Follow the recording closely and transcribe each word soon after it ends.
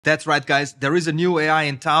That's right, guys. There is a new AI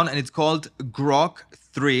in town and it's called GROK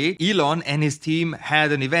 3. Elon and his team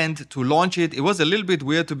had an event to launch it. It was a little bit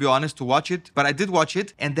weird, to be honest, to watch it, but I did watch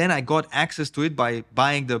it. And then I got access to it by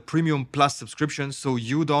buying the Premium Plus subscription. So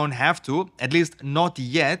you don't have to, at least not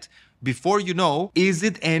yet, before you know, is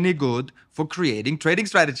it any good for creating trading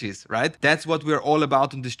strategies, right? That's what we're all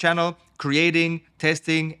about on this channel, creating,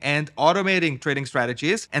 testing, and automating trading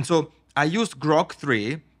strategies. And so I used GROK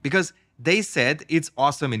 3 because they said it's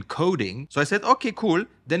awesome in coding. So I said, okay, cool,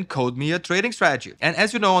 then code me a trading strategy. And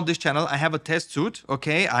as you know, on this channel, I have a test suite,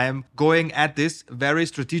 okay? I am going at this very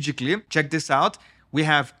strategically. Check this out. We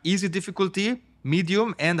have easy difficulty,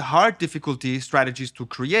 medium, and hard difficulty strategies to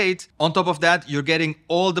create. On top of that, you're getting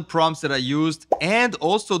all the prompts that I used and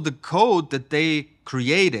also the code that they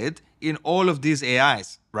created in all of these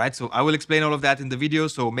AIs, right? So I will explain all of that in the video,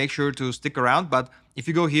 so make sure to stick around. But if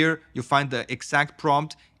you go here, you find the exact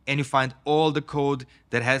prompt and you find all the code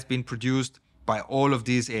that has been produced by all of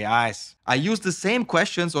these AIs. I use the same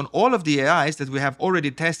questions on all of the AIs that we have already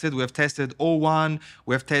tested. We have tested O1,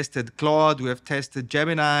 we have tested Claude, we have tested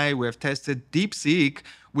Gemini, we have tested DeepSeek,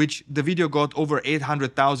 which the video got over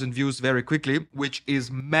 800,000 views very quickly, which is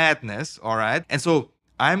madness, all right? And so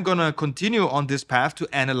I'm gonna continue on this path to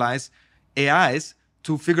analyze AIs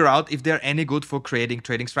to figure out if they're any good for creating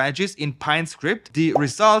trading strategies in PineScript. The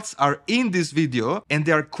results are in this video and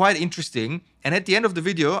they're quite interesting. And at the end of the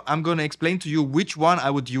video, I'm going to explain to you which one I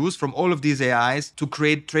would use from all of these AIs to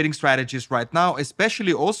create trading strategies right now,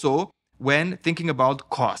 especially also when thinking about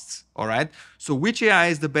costs, all right? So which AI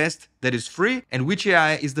is the best that is free and which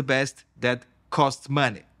AI is the best that costs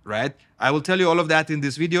money, right? I will tell you all of that in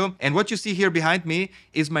this video. And what you see here behind me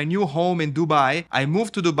is my new home in Dubai. I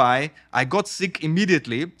moved to Dubai. I got sick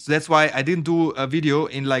immediately. So that's why I didn't do a video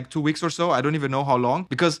in like 2 weeks or so. I don't even know how long,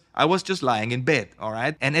 because I was just lying in bed, all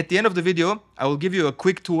right? And at the end of the video, I will give you a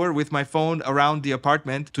quick tour with my phone around the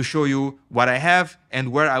apartment to show you what I have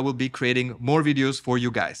and where I will be creating more videos for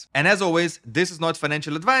you guys. And as always, this is not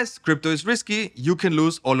financial advice. Crypto is risky. You can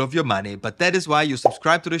lose all of your money. But that is why you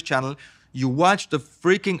subscribe to this channel. You watch the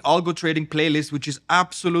freaking algo trading playlist, which is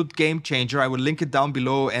absolute game changer. I will link it down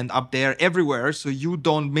below and up there everywhere so you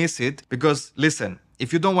don't miss it. Because listen,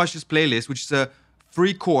 if you don't watch this playlist, which is a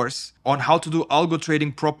free course on how to do algo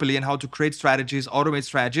trading properly and how to create strategies, automate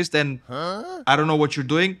strategies, then I don't know what you're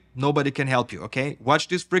doing. Nobody can help you, okay? Watch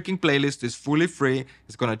this freaking playlist. It's fully free.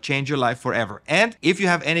 It's gonna change your life forever. And if you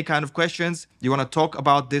have any kind of questions, you wanna talk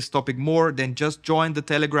about this topic more, then just join the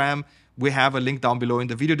Telegram. We have a link down below in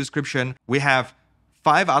the video description. We have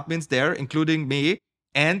 5 admins there, including me,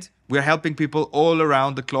 and we're helping people all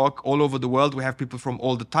around the clock, all over the world. We have people from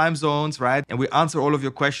all the time zones, right? And we answer all of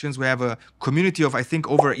your questions. We have a community of, I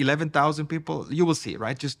think, over 11,000 people. You will see,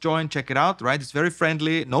 right? Just join, check it out, right? It's very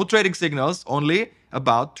friendly. No trading signals, only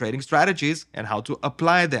about trading strategies and how to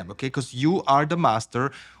apply them, okay? Because you are the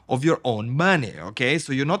master of your own money, okay?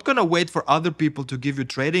 So you're not gonna wait for other people to give you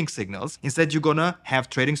trading signals. Instead, you're gonna have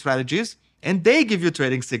trading strategies and they give you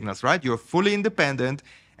trading signals, right? You're fully independent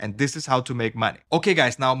and this is how to make money. Okay,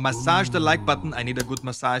 guys, now massage the like button. I need a good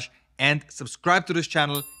massage, and subscribe to this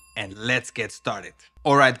channel and let's get started.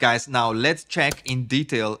 All right, guys, now let's check in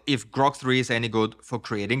detail if GROK 3 is any good for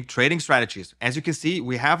creating trading strategies. As you can see,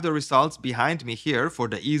 we have the results behind me here for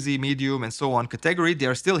the easy, medium, and so on category. They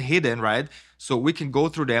are still hidden, right? So we can go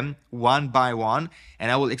through them one by one,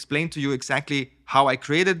 and I will explain to you exactly how I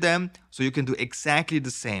created them so you can do exactly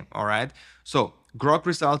the same, all right? So GROK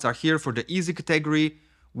results are here for the easy category,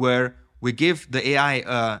 where we give the AI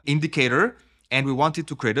an indicator and we wanted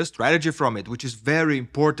to create a strategy from it, which is very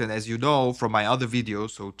important, as you know from my other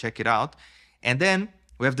videos, so check it out. And then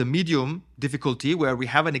we have the medium difficulty, where we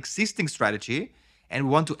have an existing strategy and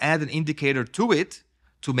we want to add an indicator to it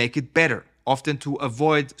to make it better, often to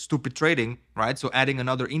avoid stupid trading, right? So adding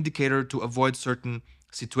another indicator to avoid certain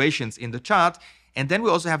situations in the chart. And then we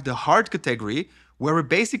also have the hard category, where we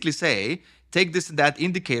basically say, take this and that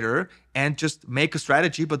indicator and just make a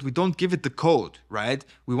strategy, but we don't give it the code, right?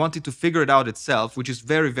 We want it to figure it out itself, which is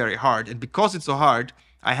very, very hard. And because it's so hard,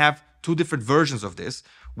 I have 2 different versions of this.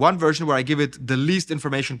 One version where I give it the least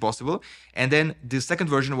information possible, and then the second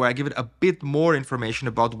version where I give it a bit more information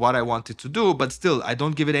about what I want it to do, but still I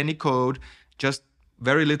don't give it any code, just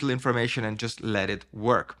very little information and just let it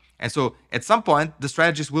work. And so at some point, the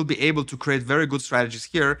strategist will be able to create very good strategies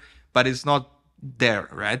here, but it's not there,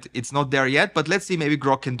 right? It's not there yet, but let's see, maybe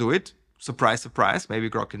GROK can do it. Surprise, surprise, maybe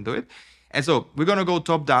GROK can do it. And so we're gonna go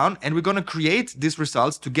top down and we're gonna create these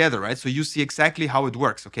results together, right? So you see exactly how it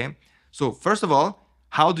works, okay? So first of all,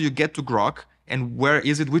 how do you get to GROK and where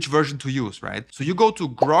is it, which version to use, right? So you go to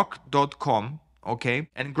grok.com, okay?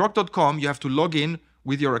 And in grok.com, you have to log in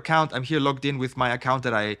with your account. I'm here logged in with my account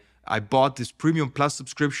that I bought this Premium Plus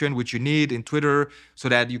subscription, which you need in Twitter so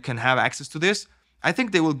that you can have access to this. I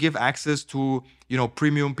think they will give access to,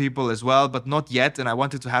 premium people as well, but not yet. And I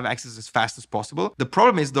wanted to have access as fast as possible. The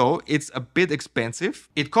problem is though, it's a bit expensive.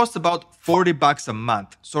 It costs about $40 a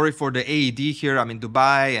month. Sorry for the AED here. I'm in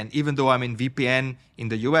Dubai. And even though I'm in VPN in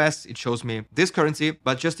the US, it shows me this currency,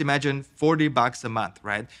 but just imagine $40 a month,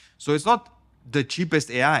 right? So it's not the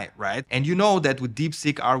cheapest AI, right? And you know that with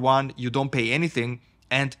DeepSeek R1, you don't pay anything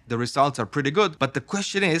and the results are pretty good. But the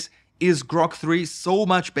question is GROK 3 so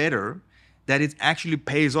much better that it actually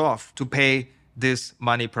pays off to pay this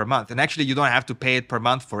money per month? And actually, you don't have to pay it per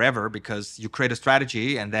month forever because you create a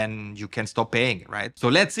strategy and then you can stop paying it, right? So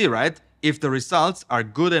let's see, right? If the results are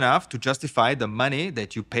good enough to justify the money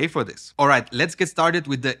that you pay for this. All right, let's get started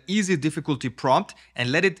with the easy difficulty prompt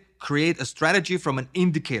and let it create a strategy from an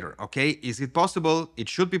indicator, okay? Is it possible? It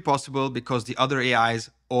should be possible because the other AIs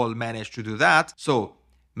all managed to do that. So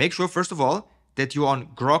make sure, first of all, that you're on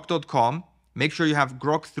grok.com. Make sure you have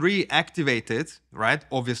GROK 3 activated, right?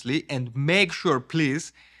 Obviously. And make sure,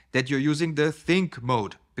 please, that you're using the think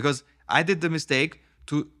mode. Because I did the mistake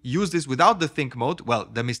to use this without the think mode. Well,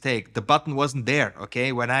 the button wasn't there,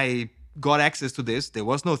 okay? When I got access to this, there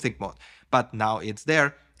was no think mode. But now it's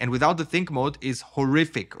there. And without the think mode is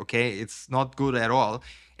horrific, okay? It's not good at all.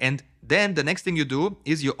 And then the next thing you do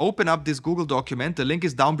is you open up this Google document. The link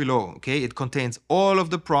is down below, okay? It contains all of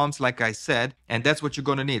the prompts, like I said, and that's what you're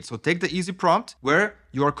gonna need. So take the easy prompt where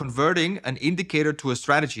you are converting an indicator to a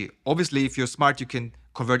strategy. Obviously, if you're smart, you can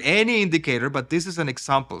convert any indicator, but this is an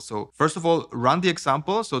example. So first of all, run the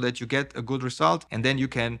example so that you get a good result, and then you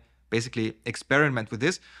can basically experiment with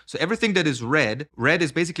this. So everything that is red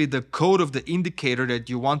is basically the code of the indicator that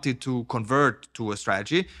you wanted to convert to a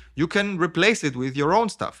strategy. You can replace it with your own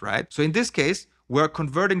stuff, right? So in this case, we're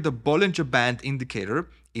converting the Bollinger Band indicator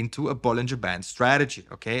into a Bollinger Band strategy,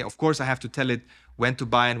 okay? Of course, I have to tell it when to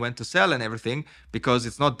buy and when to sell and everything because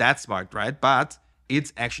it's not that smart, right? But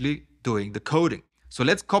it's actually doing the coding. So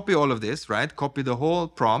let's copy all of this, right? Copy the whole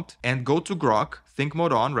prompt and go to GROK, think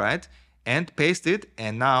mode on, right? And paste it,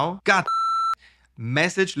 and now,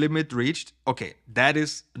 message limit reached. Okay, that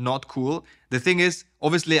is not cool. The thing is,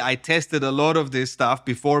 obviously, I tested a lot of this stuff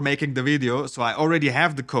before making the video, so I already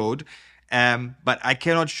have the code, but I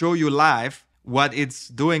cannot show you live what it's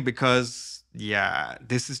doing because, yeah,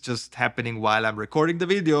 this is just happening while I'm recording the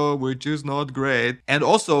video, which is not great. And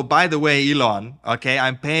also, by the way, Elon, okay,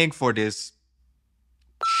 I'm paying for this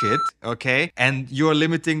shit, okay? And you're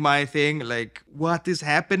limiting my thing. Like, what is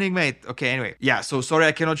happening, mate? Okay, anyway. Yeah, so sorry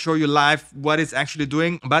I cannot show you live what it's actually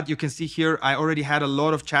doing, but you can see here, I already had a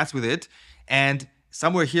lot of chats with it. And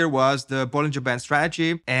somewhere here was the Bollinger Band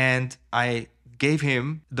strategy. And I gave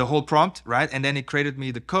him the whole prompt, right? And then it created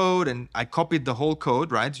me the code and I copied the whole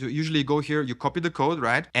code, right? So usually you go here, you copy the code,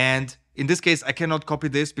 right? And in this case, I cannot copy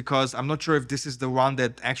this because I'm not sure if this is the one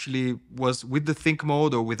that actually was with the think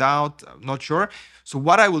mode or without, I'm not sure. So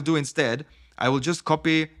what I will do instead, I will just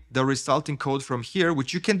copy the resulting code from here,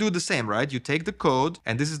 which you can do the same, right? You take the code,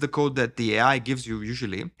 and this is the code that the AI gives you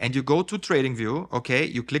usually, and you go to TradingView, okay?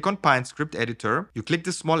 You click on PineScript editor, you click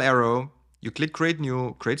the small arrow, you click create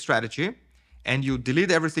new, create strategy, and you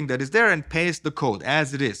delete everything that is there and paste the code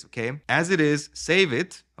as it is, okay? As it is, save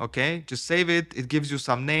it, okay? Just save it. It gives you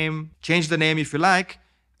some name. Change the name if you like.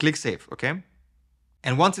 Click save, okay?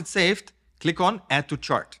 And once it's saved, click on add to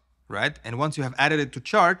chart, right? And once you have added it to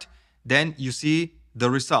chart, then you see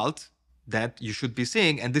the result that you should be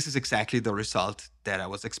seeing. And this is exactly the result that I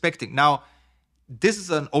was expecting. Now, this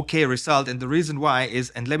is an okay result. And the reason why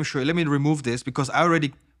is, and let me show you, let me remove this because I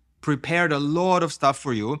already prepared a lot of stuff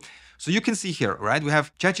for you. So you can see here, right? We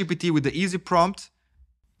have ChatGPT with the easy prompt.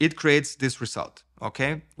 It creates this result,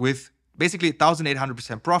 okay? With basically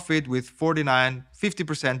 1,800% profit with 50%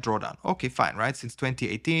 drawdown. Okay, fine, right? Since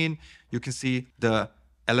 2018, you can see the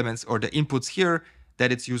elements or the inputs here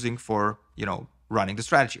that it's using for, running the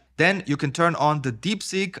strategy. Then you can turn on the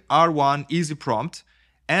DeepSeek R1 easy prompt.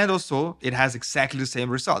 And also it has exactly the same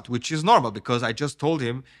result, which is normal because I just told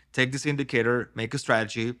him, take this indicator, make a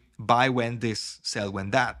strategy, buy when this, sell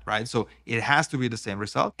when that, right? So it has to be the same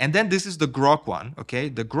result. And then this is the GROK one, okay?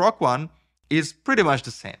 The GROK one is pretty much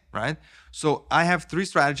the same, right? So I have 3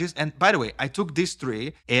 strategies. And by the way, I took these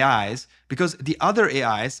 3 AIs because the other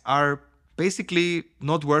AIs are basically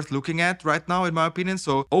not worth looking at right now, in my opinion.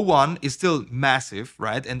 So O1 is still massive,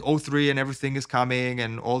 right? And O3 and everything is coming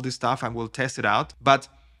and all this stuff, and we'll test it out. But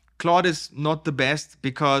Claude is not the best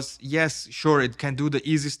because yes, sure, it can do the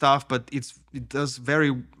easy stuff, but it does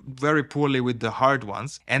very, very poorly with the hard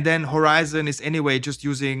ones. And then Horizon is anyway just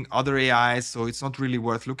using other AIs, so it's not really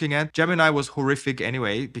worth looking at. Gemini was horrific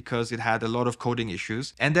anyway because it had a lot of coding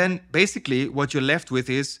issues. And then basically what you're left with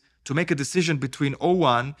is to make a decision between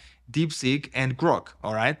O1, DeepSeek, and GROK,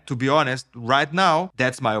 all right? To be honest, right now,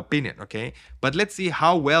 that's my opinion, okay? But let's see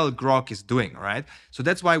how well GROK is doing, all right? So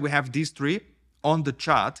that's why we have these three on the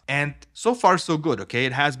chart, and so far so good, okay?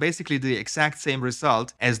 It has basically the exact same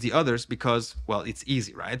result as the others because, well, it's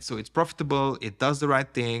easy, right? So it's profitable, it does the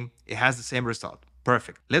right thing, it has the same result.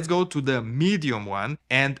 Perfect. Let's go to the medium one,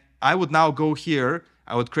 and I would now go here,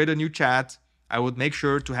 I would create a new chat, I would make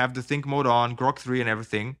sure to have the think mode on, GROK 3 and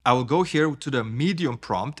everything. I will go here to the medium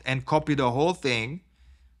prompt and copy the whole thing,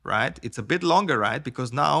 right? It's a bit longer, right?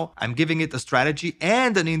 Because now I'm giving it a strategy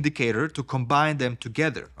and an indicator to combine them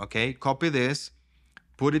together, okay? Copy this,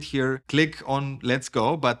 put it here, click on let's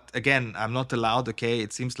go. But again, I'm not allowed, okay?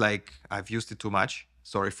 It seems like I've used it too much.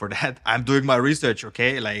 Sorry for that. I'm doing my research,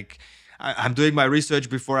 okay? Like I'm doing my research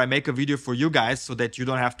before I make a video for you guys so that you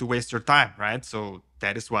don't have to waste your time, right? So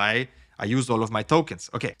that is why I used all of my tokens.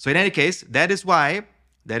 Okay, so in any case, that is why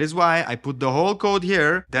I put the whole code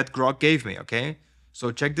here that GROK gave me, okay?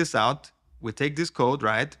 So check this out. We take this code,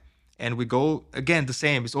 right? And we go, again, the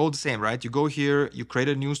same. It's all the same, right? You go here, you create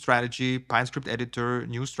a new strategy, PineScript editor,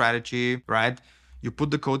 new strategy, right? You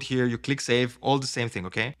put the code here, you click save, all the same thing,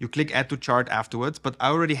 okay? You click add to chart afterwards, but I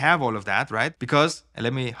already have all of that, right? Because, and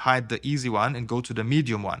let me hide the easy one and go to the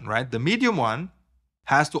medium one, right? The medium one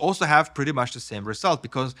has to also have pretty much the same result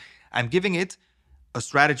because I'm giving it a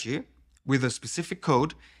strategy with a specific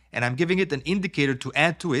code and I'm giving it an indicator to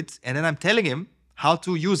add to it, and then I'm telling him how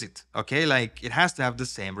to use it, okay? Like it has to have the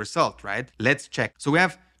same result, right? Let's check. So we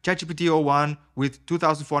have ChatGPT 01 with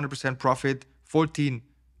 2,400% profit, 14%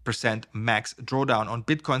 max drawdown on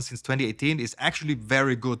Bitcoin since 2018 is actually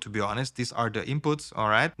very good, to be honest. These are the inputs, all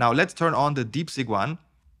right? Now let's turn on the DeepSeek one.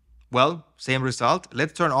 Well, same result.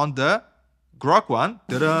 Let's turn on the GROK one.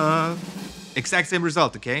 Ta-da! Exact same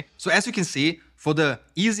result, okay? So as you can see, for the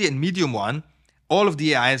easy and medium one, all of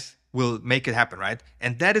the AIs will make it happen, right?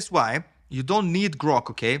 And that is why you don't need GROK,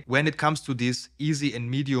 okay, when it comes to these easy and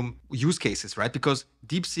medium use cases, right? Because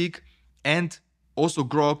DeepSeek and also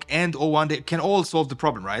GROK and O1, they can all solve the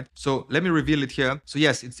problem, right? So let me reveal it here. So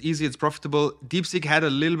yes, it's easy, it's profitable. DeepSeek had a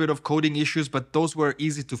little bit of coding issues, but those were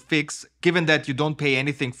easy to fix, given that you don't pay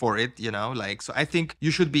anything for it, you know, like, so I think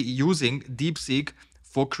you should be using DeepSeek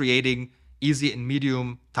for creating easy and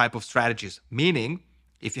medium type of strategies, meaning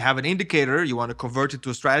if you have an indicator, you want to convert it to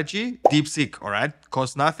a strategy, DeepSeek, all right?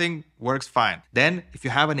 Costs nothing, works fine. Then if you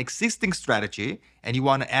have an existing strategy and you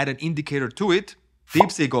want to add an indicator to it,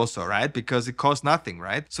 DeepSeek also, right? Because it costs nothing,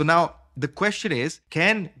 right? So now the question is,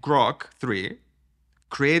 can GROK 3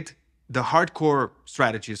 create the hardcore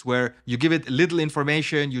strategies where you give it little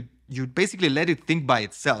information, you basically let it think by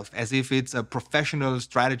itself as if it's a professional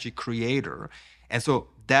strategy creator. And so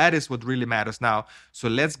that is what really matters now. So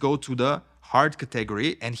let's go to the hard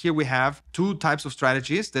category. And here we have two types of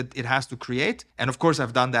strategies that it has to create. And of course,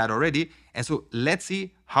 I've done that already. And so let's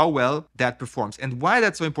see how well that performs. And why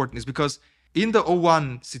that's so important is because in the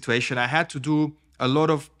O1 situation, I had to do a lot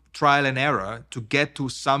of trial and error to get to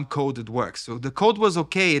some code that works. So the code was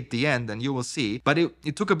okay at the end, and you will see, but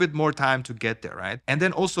it took a bit more time to get there, right? And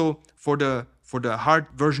then also for the hard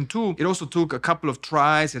version 2, it also took a couple of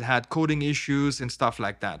tries. It had coding issues and stuff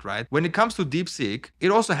like that, right? When it comes to DeepSeek,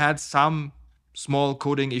 it also had some small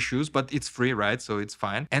coding issues, but it's free, right? So it's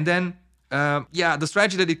fine. And then yeah, the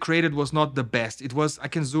strategy that it created was not the best. It was, I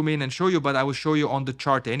can zoom in and show you, but I will show you on the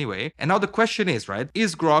chart anyway. And now the question is, right,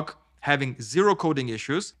 is GROK having zero coding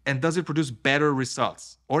issues, and does it produce better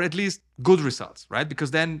results, or at least good results, right? Because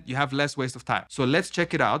then you have less waste of time. So let's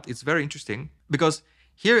check it out. It's very interesting because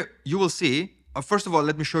here you will see, first of all,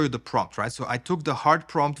 let me show you the prompt, right? So I took the hard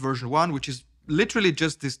prompt version 1, which is literally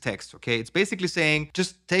just this text, okay? It's basically saying,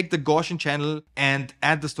 just take the Gaussian channel and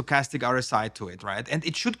add the stochastic RSI to it, right? And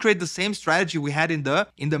it should create the same strategy we had in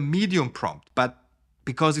the medium prompt, but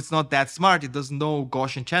because it's not that smart, it doesn't know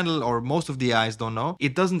Gaussian channel, or most of the AIs don't know,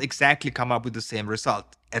 it doesn't exactly come up with the same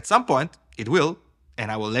result. At some point, it will,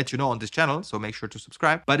 and I will let you know on this channel, so make sure to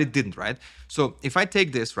subscribe, but it didn't, right? So if I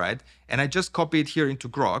take this, right, and I just copy it here into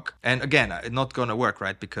GROK, and again, it's not gonna work,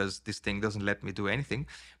 right, because this thing doesn't let me do anything.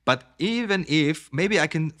 But even if, maybe I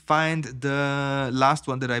can find the last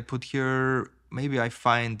one that I put here, maybe I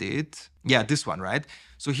find it. Yeah, this one, right?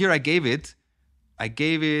 So here I gave it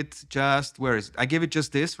just, where is it? I gave it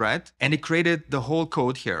just this, right? And it created the whole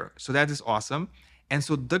code here. So that is awesome. And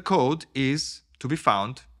so the code is to be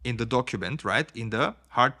found in the document, right? In the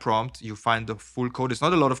hard prompt, you find the full code. It's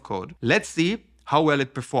not a lot of code. Let's see how well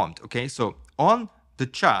it performed. Okay, so on the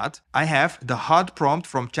chart, I have the hard prompt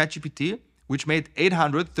from ChatGPT, which made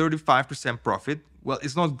 835% profit. Well,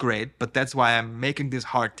 it's not great, but that's why I'm making this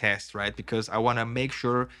hard test, right? Because I want to make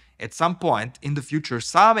sure at some point in the future,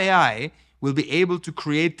 some AI will be able to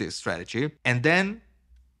create this strategy. And then,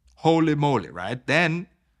 holy moly, right? Then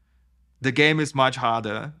the game is much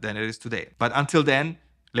harder than it is today. But until then,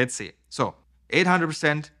 let's see. So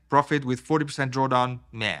 800% profit with 40% drawdown,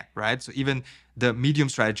 meh, right? So even the medium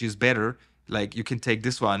strategy is better. Like you can take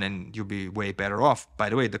this one and you'll be way better off. By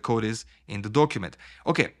the way, the code is in the document.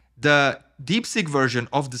 Okay, the DeepSeek version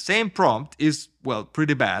of the same prompt is, well,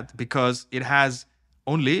 pretty bad because it has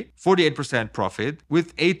only 48% profit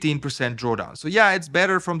with 18% drawdown. So yeah, it's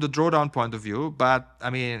better from the drawdown point of view, but I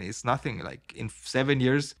mean, it's nothing. Like in 7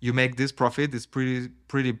 years, you make this profit. It's pretty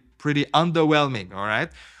underwhelming, all right?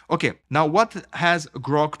 Okay, now what has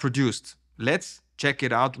GROK produced? Let's check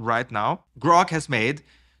it out right now. GROK has made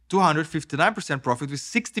 259% profit with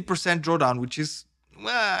 60% drawdown, which is,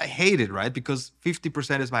 well, I hate it, right? Because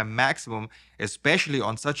 50% is my maximum, especially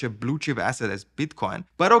on such a blue chip asset as Bitcoin.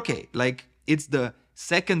 But okay, like it's the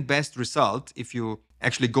second best result if you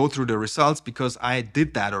actually go through the results, because I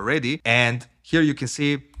did that already. And here you can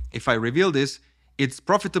see, if I reveal this, it's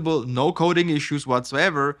profitable, no coding issues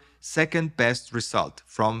whatsoever. Second best result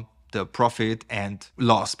from the profit and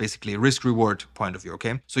loss, basically risk reward point of view.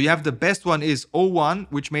 Okay, so you have the best one is O1,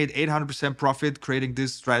 which made 800% profit creating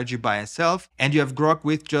this strategy by itself, and you have GROK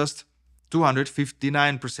with just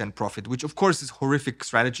 259% profit, which of course is horrific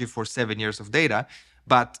strategy for 7 years of data,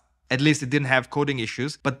 but at least it didn't have coding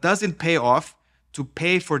issues. But doesn't pay off to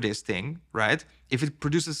pay for this thing, right? If it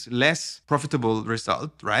produces less profitable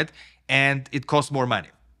result, right? And it costs more money.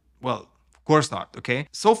 Well, of course not, okay?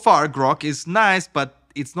 So far, GROK is nice, but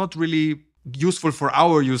it's not really useful for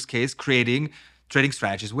our use case, creating trading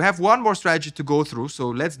strategies. We have one more strategy to go through, so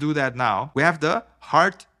let's do that now. We have the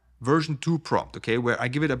hard version 2 prompt, okay, where I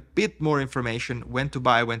give it a bit more information, when to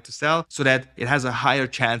buy, when to sell, so that it has a higher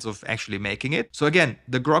chance of actually making it. So again,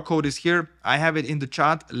 the GROK code is here. I have it in the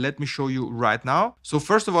chart. Let me show you right now. So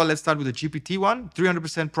first of all, let's start with the GPT one,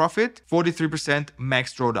 300% profit, 43%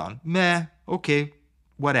 max drawdown. Meh, okay,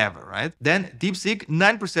 whatever, right? Then DeepSeek,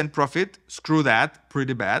 9% profit, screw that,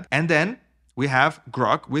 pretty bad. And then we have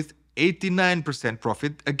GROK with 89%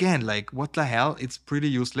 profit. Again, like what the hell? It's pretty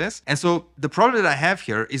useless. And so the problem that I have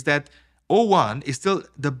here is that O1 is still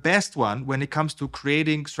the best one when it comes to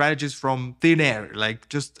creating strategies from thin air, like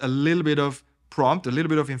just a little bit of prompt, a little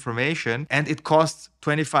bit of information, and it costs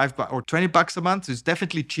 25 or 20 bucks a month. So it's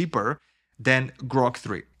definitely cheaper than GROK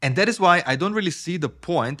 3. And that is why I don't really see the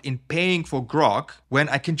point in paying for GROK when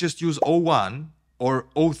I can just use O1 or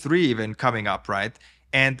O3 even coming up, right?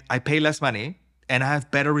 And I pay less money and I have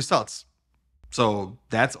better results. So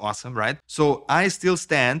that's awesome, right? So I still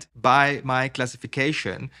stand by my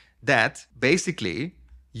classification that basically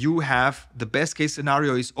you have the best case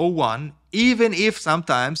scenario is O1, even if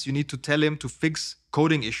sometimes you need to tell him to fix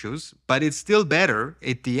coding issues, but it's still better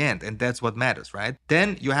at the end, and that's what matters, right?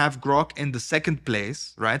 Then you have GROK in the second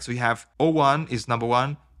place, right? So you have O1 is number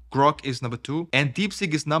 1, GROK is number 2, and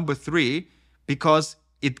DeepSeek is number 3 because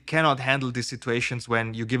it cannot handle these situations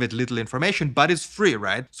when you give it little information, but it's free,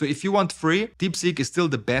 right? So if you want free, DeepSeek is still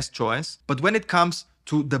the best choice. But when it comes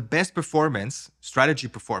to the best performance, strategy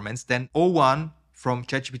performance, then O1 from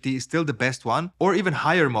ChatGPT is still the best one, or even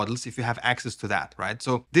higher models if you have access to that, right?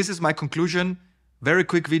 So this is my conclusion. Very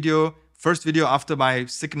quick video, first video after my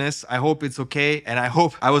sickness. I hope it's okay, and I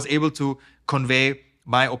hope I was able to convey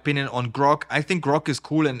my opinion on GROK. I think GROK is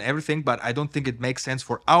cool and everything, but I don't think it makes sense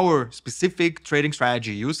for our specific trading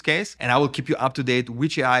strategy use case. And I will keep you up to date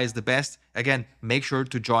which AI is the best. Again, make sure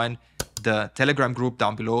to join the Telegram group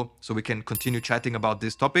down below so we can continue chatting about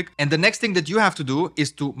this topic. And the next thing that you have to do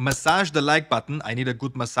is to massage the like button. I need a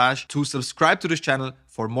good massage to subscribe to this channel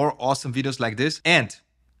for more awesome videos like this. And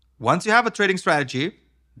once you have a trading strategy,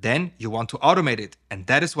 then you want to automate it. And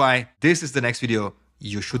that is why this is the next video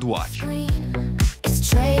you should watch.